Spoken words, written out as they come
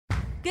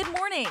Good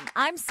morning.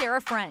 I'm Sarah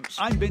French.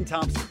 I'm Ben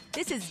Thompson.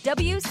 This is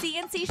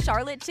WCNC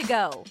Charlotte to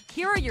go.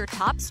 Here are your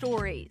top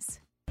stories.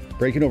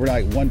 Breaking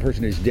overnight, one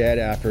person is dead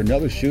after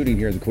another shooting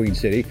here in the Queen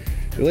City.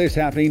 The latest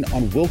happening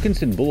on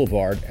Wilkinson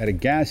Boulevard at a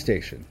gas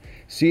station.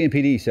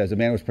 CMPD says a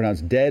man was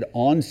pronounced dead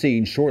on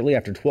scene shortly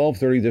after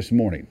 12:30 this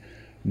morning.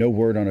 No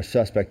word on a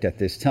suspect at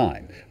this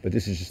time, but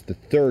this is just the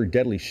third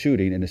deadly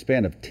shooting in a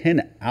span of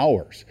 10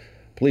 hours.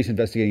 Police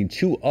investigating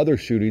two other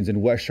shootings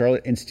in West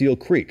Charlotte and Steel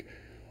Creek.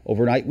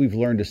 Overnight, we've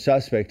learned a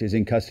suspect is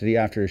in custody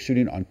after a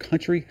shooting on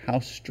Country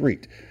House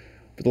Street.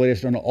 For the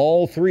latest on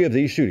all three of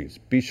these shootings,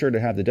 be sure to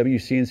have the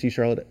WCNC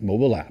Charlotte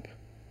mobile app.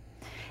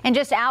 In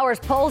just hours,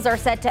 polls are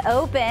set to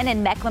open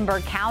in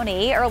Mecklenburg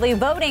County. Early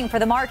voting for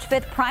the March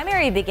 5th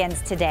primary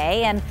begins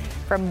today. And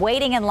from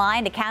waiting in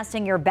line to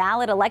casting your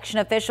ballot, election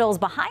officials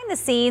behind the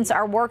scenes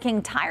are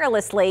working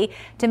tirelessly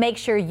to make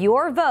sure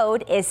your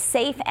vote is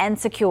safe and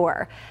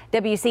secure.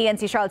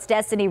 WCNC Charlotte's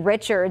Destiny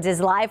Richards is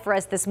live for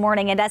us this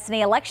morning. And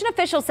Destiny, election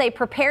officials say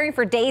preparing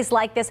for days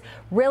like this,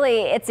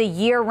 really, it's a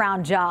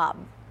year-round job.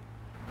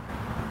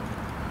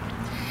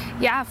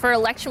 Yeah, for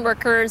election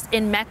workers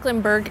in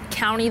Mecklenburg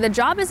County, the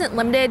job isn't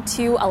limited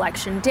to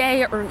election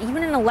day or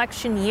even an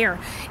election year.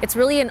 It's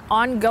really an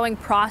ongoing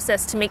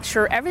process to make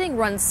sure everything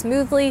runs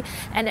smoothly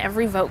and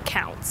every vote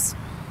counts.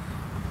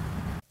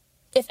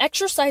 If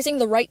exercising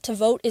the right to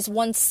vote is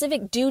one's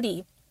civic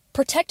duty,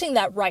 protecting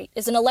that right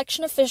is an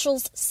election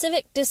official's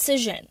civic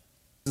decision.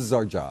 This is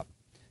our job.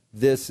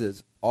 This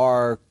is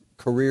our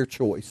career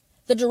choice.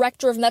 The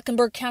director of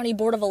Mecklenburg County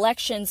Board of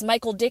Elections,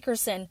 Michael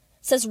Dickerson,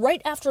 says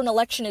right after an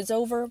election is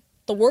over,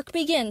 the work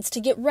begins to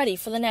get ready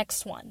for the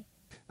next one.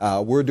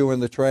 We're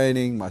doing the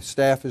training. My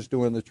staff is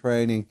doing the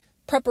training.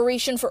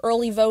 Preparation for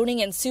early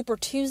voting and Super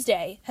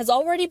Tuesday has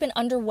already been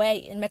underway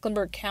in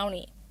Mecklenburg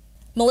County.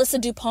 Melissa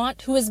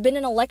DuPont, who has been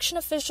an election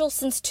official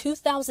since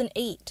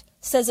 2008,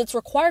 says it's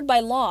required by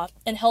law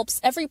and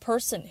helps every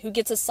person who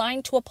gets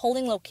assigned to a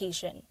polling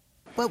location.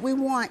 But we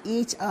want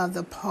each of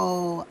the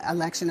poll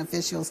election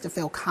officials to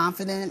feel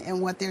confident in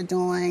what they're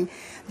doing,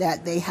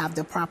 that they have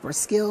the proper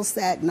skill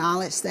set,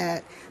 knowledge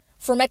set.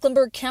 For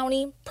Mecklenburg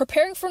County,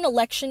 preparing for an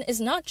election is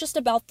not just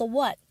about the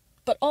what,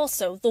 but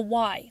also the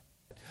why.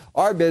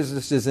 Our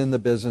business is in the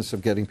business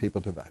of getting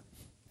people to vote.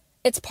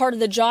 It's part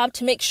of the job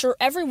to make sure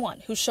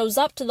everyone who shows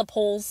up to the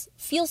polls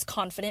feels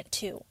confident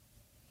too.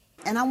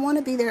 And I want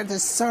to be there to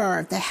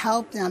serve, to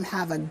help them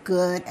have a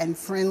good and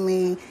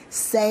friendly,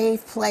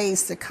 safe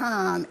place to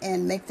come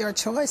and make their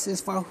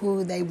choices for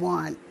who they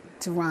want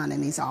to run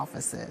in these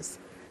offices.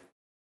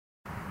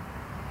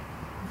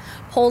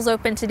 Polls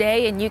open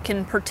today and you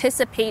can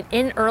participate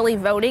in early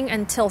voting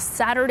until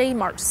Saturday,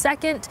 March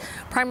 2nd.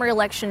 Primary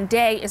election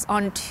day is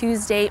on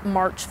Tuesday,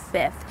 March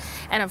 5th.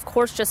 And of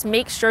course, just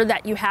make sure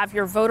that you have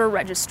your voter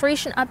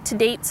registration up to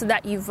date so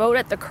that you vote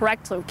at the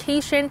correct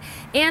location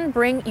and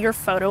bring your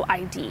photo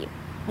ID.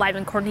 Live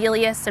in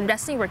Cornelius, I'm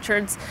Destiny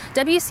Richards,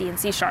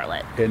 WCNC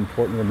Charlotte.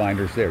 Important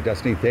reminders there.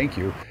 Destiny, thank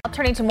you.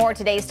 Turning to more of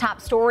today's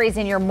top stories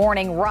in your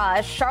morning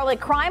rush.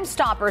 Charlotte Crime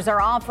Stoppers are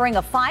offering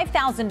a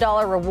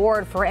 $5,000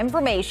 reward for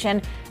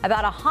information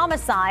about a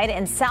homicide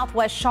in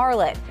Southwest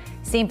Charlotte.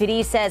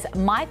 CMPD says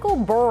Michael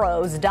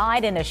Burrows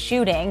died in a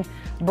shooting.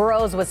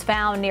 Burrows was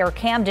found near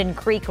Camden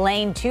Creek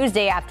Lane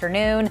Tuesday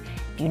afternoon.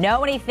 If you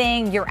know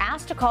anything, you're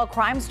asked to call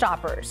Crime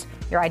Stoppers.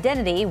 Your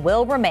identity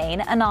will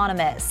remain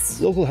anonymous.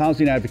 Local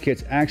housing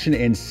advocates Action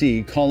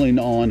NC calling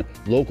on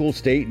local,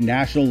 state,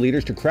 national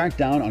leaders to crack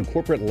down on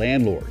corporate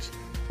landlords.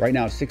 Right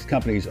now, 6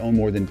 companies own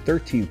more than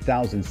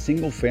 13,000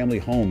 single-family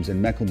homes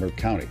in Mecklenburg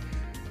County.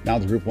 Now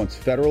the group wants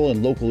federal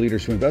and local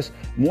leaders to invest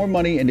more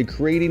money into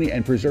creating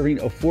and preserving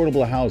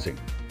affordable housing.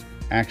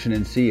 Action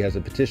NC has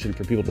a petition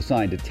for people to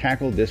sign to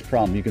tackle this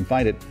problem. You can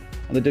find it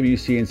on the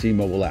WCNC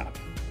mobile app.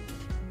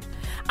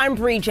 I'm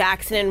Bree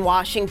Jackson in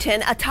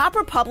Washington. A top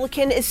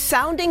Republican is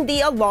sounding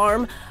the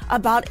alarm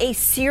about a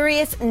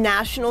serious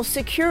national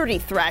security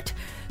threat.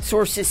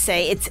 Sources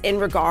say it's in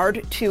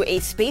regard to a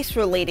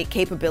space-related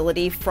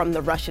capability from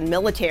the Russian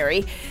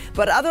military.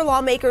 But other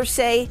lawmakers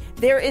say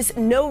there is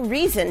no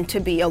reason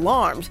to be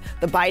alarmed.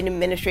 The Biden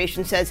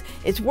administration says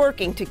it's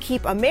working to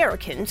keep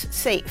Americans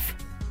safe.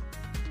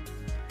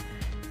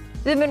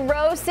 The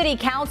Monroe City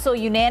Council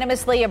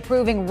unanimously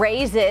approving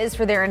raises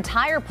for their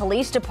entire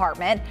police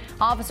department.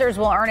 Officers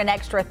will earn an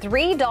extra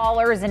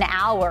 $3 an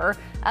hour.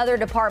 Other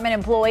department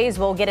employees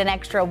will get an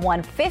extra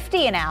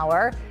 $150 an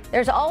hour.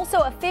 There's also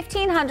a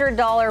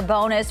 $1,500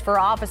 bonus for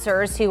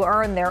officers who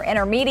earn their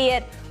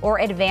intermediate or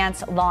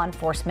advanced law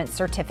enforcement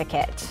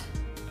certificate.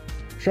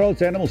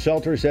 Charlotte's Animal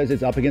Shelter says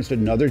it's up against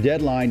another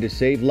deadline to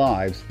save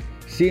lives.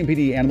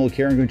 CMPD Animal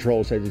Care and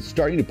Control says it's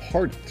starting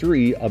part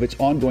 3 of its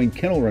ongoing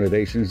kennel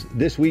renovations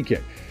this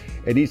weekend.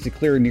 It needs to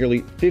clear nearly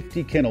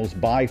 50 kennels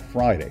by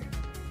Friday.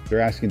 They're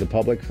asking the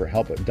public for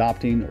help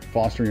adopting or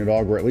fostering a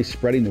dog, or at least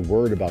spreading the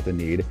word about the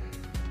need.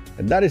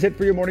 And that is it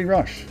for your morning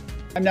rush.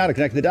 I'm now to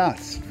connect the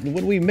dots.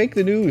 When we make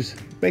the news,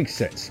 it makes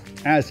sense.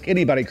 Ask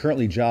anybody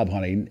currently job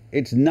hunting.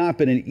 It's not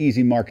been an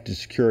easy market to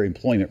secure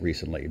employment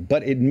recently,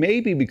 but it may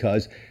be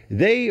because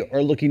they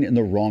are looking in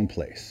the wrong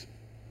place.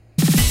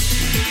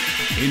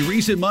 In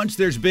recent months,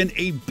 there's been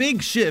a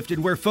big shift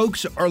in where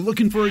folks are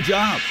looking for a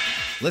job.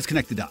 Let's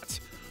connect the dots.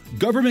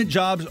 Government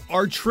jobs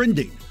are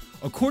trending.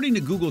 According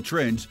to Google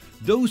Trends,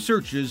 those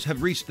searches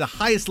have reached the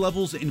highest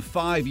levels in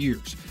 5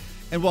 years.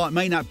 And while it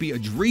might not be a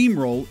dream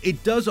role,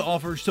 it does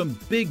offer some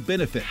big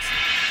benefits.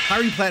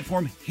 Hiring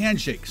platform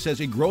Handshake says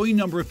a growing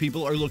number of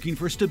people are looking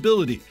for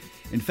stability.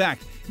 In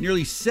fact,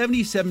 nearly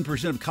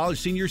 77% of college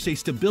seniors say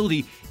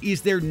stability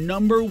is their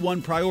number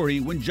one priority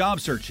when job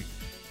searching.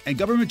 And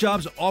government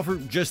jobs offer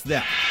just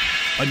that.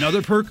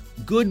 Another perk,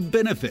 good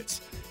benefits.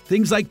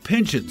 Things like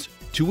pensions,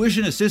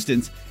 tuition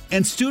assistance,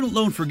 and student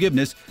loan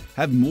forgiveness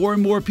have more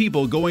and more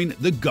people going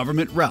the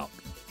government route.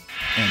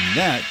 And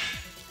that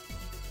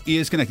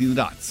is connecting the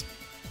dots.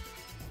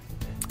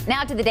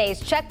 Now to the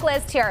day's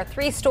checklist. Here are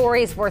 3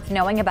 stories worth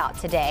knowing about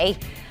today.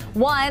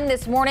 1,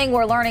 this morning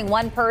we're learning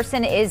one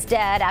person is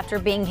dead after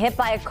being hit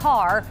by a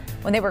car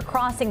when they were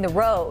crossing the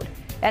road.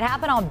 It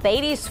happened on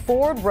Beatty's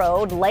Ford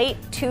Road late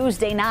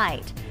Tuesday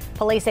night.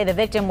 Police say the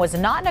victim was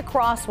not in a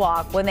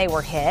crosswalk when they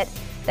were hit.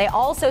 They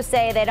also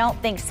say they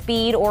don't think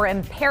speed or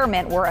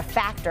impairment were a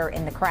factor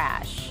in the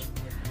crash.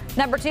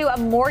 Number 2, a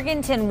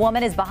Morganton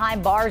woman is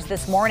behind bars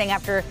this morning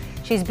after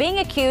she's being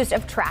accused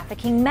of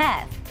trafficking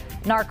meth.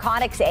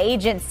 Narcotics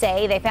agents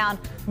say they found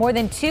more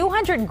than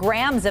 200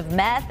 grams of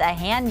meth, a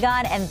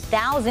handgun, and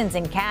thousands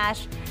in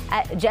cash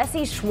at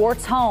Jesse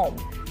Schwartz's home.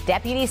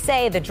 Deputies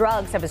say the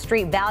drugs have a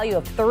street value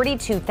of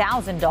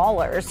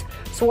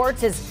 $32,000.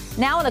 Schwartz is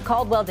now in the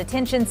Caldwell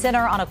Detention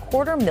Center on a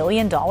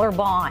 $250,000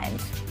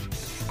 bond.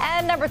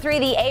 And number 3,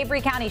 the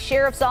Avery County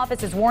Sheriff's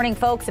Office is warning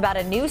folks about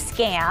a new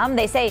scam.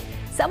 They say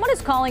someone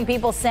is calling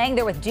people saying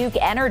they're with Duke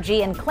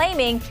Energy and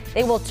claiming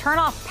they will turn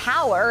off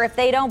power if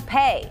they don't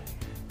pay.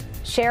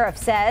 Sheriff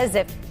says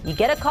if you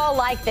get a call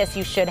like this,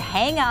 you should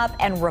hang up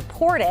and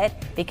report it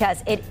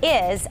because it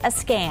is a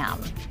scam.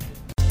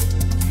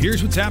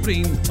 Here's what's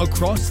happening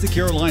across the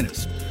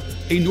Carolinas.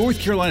 A North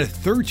Carolina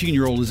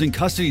 13-year-old is in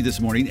custody this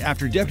morning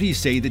after deputies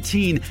say the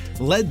teen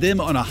led them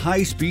on a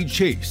high-speed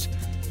chase.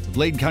 The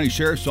Bladen County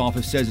Sheriff's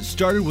Office says it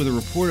started with a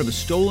report of a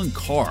stolen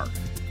car.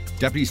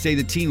 Deputies say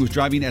the teen was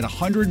driving at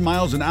 100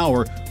 miles an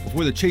hour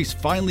before the chase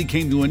finally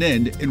came to an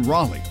end in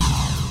Raleigh.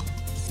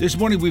 This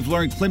morning, we've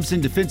learned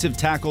Clemson defensive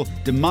tackle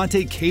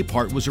DeMonte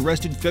Capehart was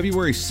arrested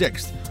February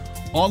 6th.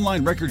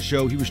 Online records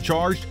show he was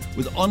charged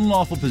with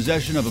unlawful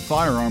possession of a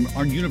firearm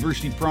on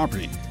university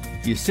property.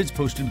 He has since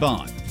posted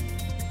bond.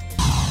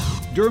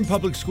 Durham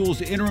Public Schools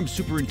interim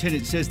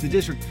superintendent says the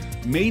district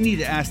may need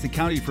to ask the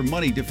county for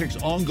money to fix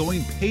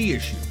ongoing pay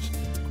issues.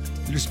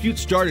 The dispute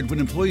started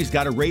when employees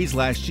got a raise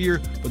last year,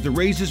 but the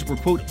raises were,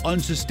 quote,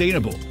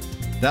 unsustainable.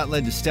 That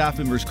led to staff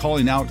members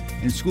calling out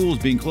and schools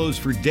being closed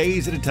for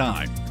days at a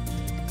time.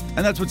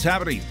 And that's what's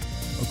happening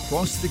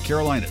across the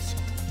Carolinas.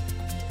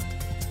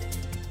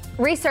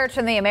 Research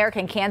from the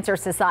American Cancer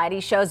Society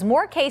shows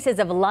more cases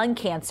of lung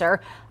cancer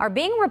are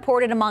being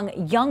reported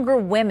among younger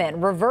women,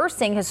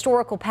 reversing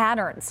historical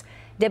patterns.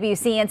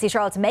 WCNC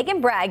Charlotte's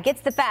Megan Bragg gets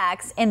the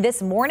facts in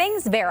this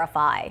morning's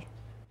Verify.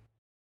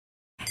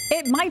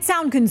 It might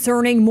sound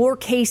concerning, more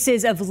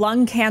cases of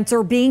lung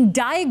cancer being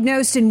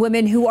diagnosed in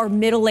women who are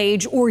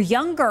middle-aged or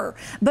younger.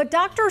 But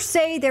doctors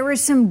say there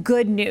is some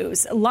good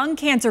news. Lung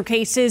cancer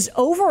cases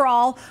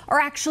overall are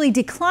actually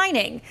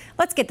declining.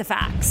 Let's get the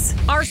facts.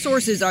 Our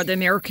sources are the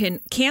American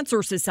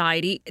Cancer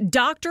Society,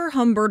 Dr.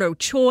 Humberto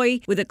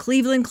Choi with a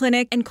Cleveland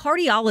Clinic, and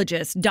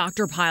cardiologist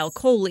Dr. Pyle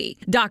Coley.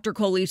 Dr.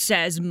 Coley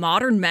says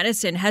modern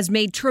medicine has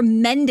made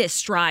tremendous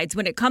strides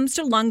when it comes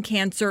to lung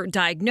cancer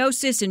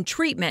diagnosis and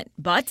treatment,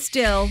 but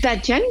still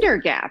that gender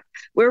gap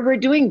where we're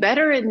doing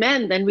better in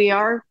men than we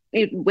are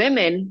in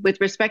women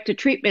with respect to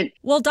treatment.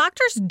 While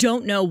doctors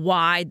don't know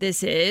why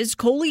this is,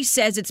 Coley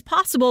says it's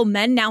possible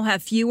men now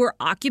have fewer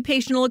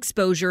occupational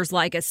exposures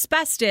like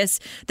asbestos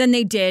than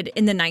they did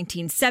in the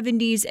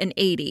 1970s and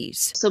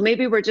 80s. So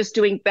maybe we're just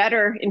doing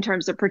better in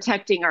terms of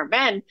protecting our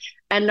men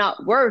and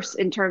not worse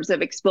in terms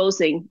of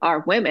exposing our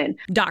women.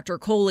 Dr.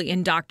 Coley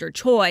and Dr.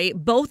 Choi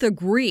both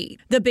agree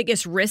the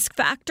biggest risk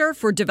factor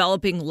for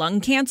developing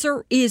lung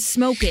cancer is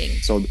smoking.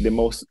 So the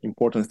most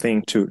important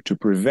thing to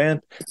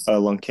prevent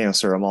lung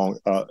cancer among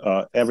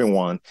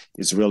everyone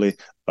is really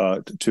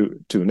to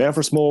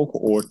never smoke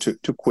or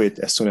to quit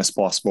as soon as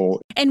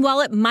possible. And while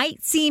it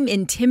might seem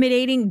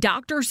intimidating,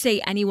 doctors say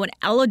anyone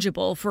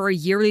eligible for a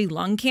yearly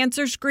lung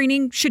cancer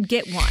screening should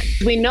get one.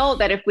 We know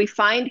that if we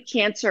find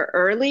cancer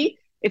early,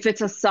 if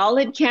it's a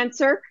solid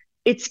cancer,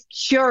 it's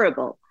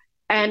curable.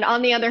 And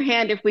on the other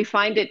hand, if we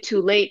find it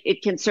too late,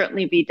 it can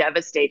certainly be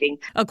devastating.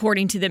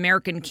 According to the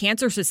American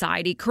Cancer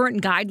Society,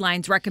 current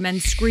guidelines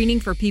recommend screening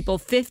for people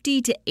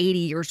 50 to 80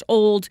 years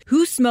old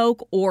who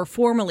smoke or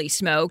formerly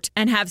smoked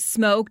and have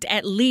smoked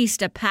at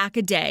least a pack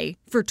a day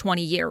for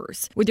 20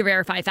 years. With your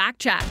Verify Fact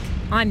Check,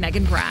 I'm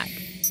Megan Bragg.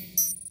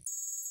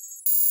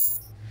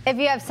 If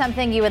you have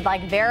something you would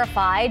like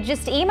verified,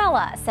 just email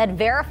us at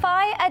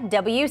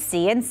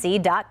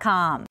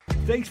verify@wcnc.com.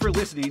 Thanks for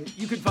listening.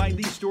 You can find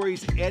these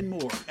stories and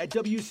more at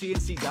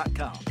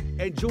WCNC.com.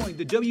 and join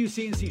the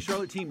WCNC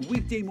Charlotte team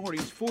weekday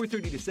mornings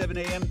 4:30 to 7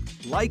 a.m.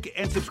 Like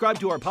and subscribe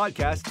to our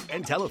podcast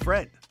and tell a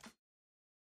friend.